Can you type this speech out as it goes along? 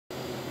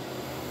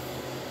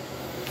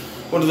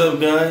What is up,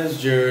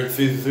 guys?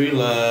 Jared333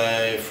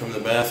 live from the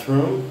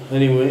bathroom.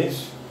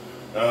 Anyways,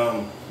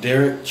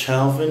 Derek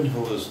Chauvin, who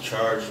was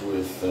charged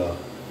with,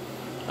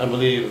 I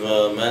believe,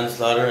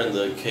 manslaughter in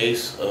the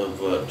case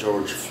of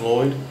George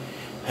Floyd,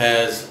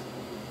 has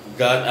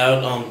got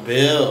out on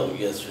bail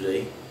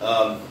yesterday.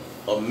 $1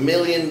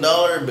 million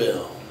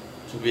bail,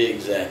 to be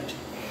exact.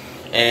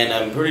 And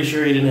I'm pretty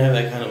sure he didn't have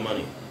that kind of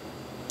money.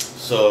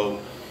 So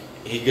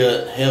he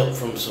got help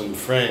from some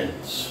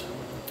friends.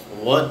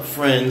 What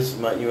friends,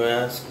 might you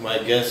ask? My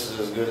guess is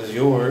as good as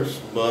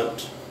yours,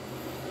 but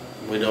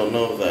we don't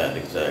know that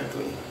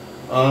exactly.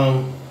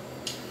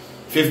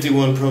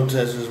 51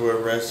 protesters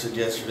were arrested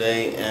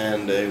yesterday,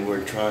 and they were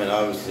trying,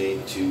 obviously,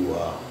 to,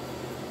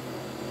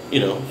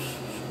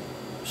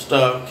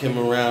 stalk him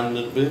around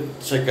a little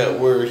bit, check out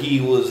where he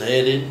was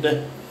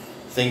headed,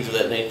 things of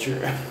that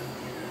nature.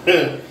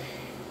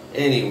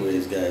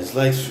 Anyways, guys,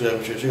 like,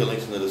 subscribe, check out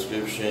links in the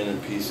description,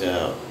 and peace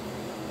out.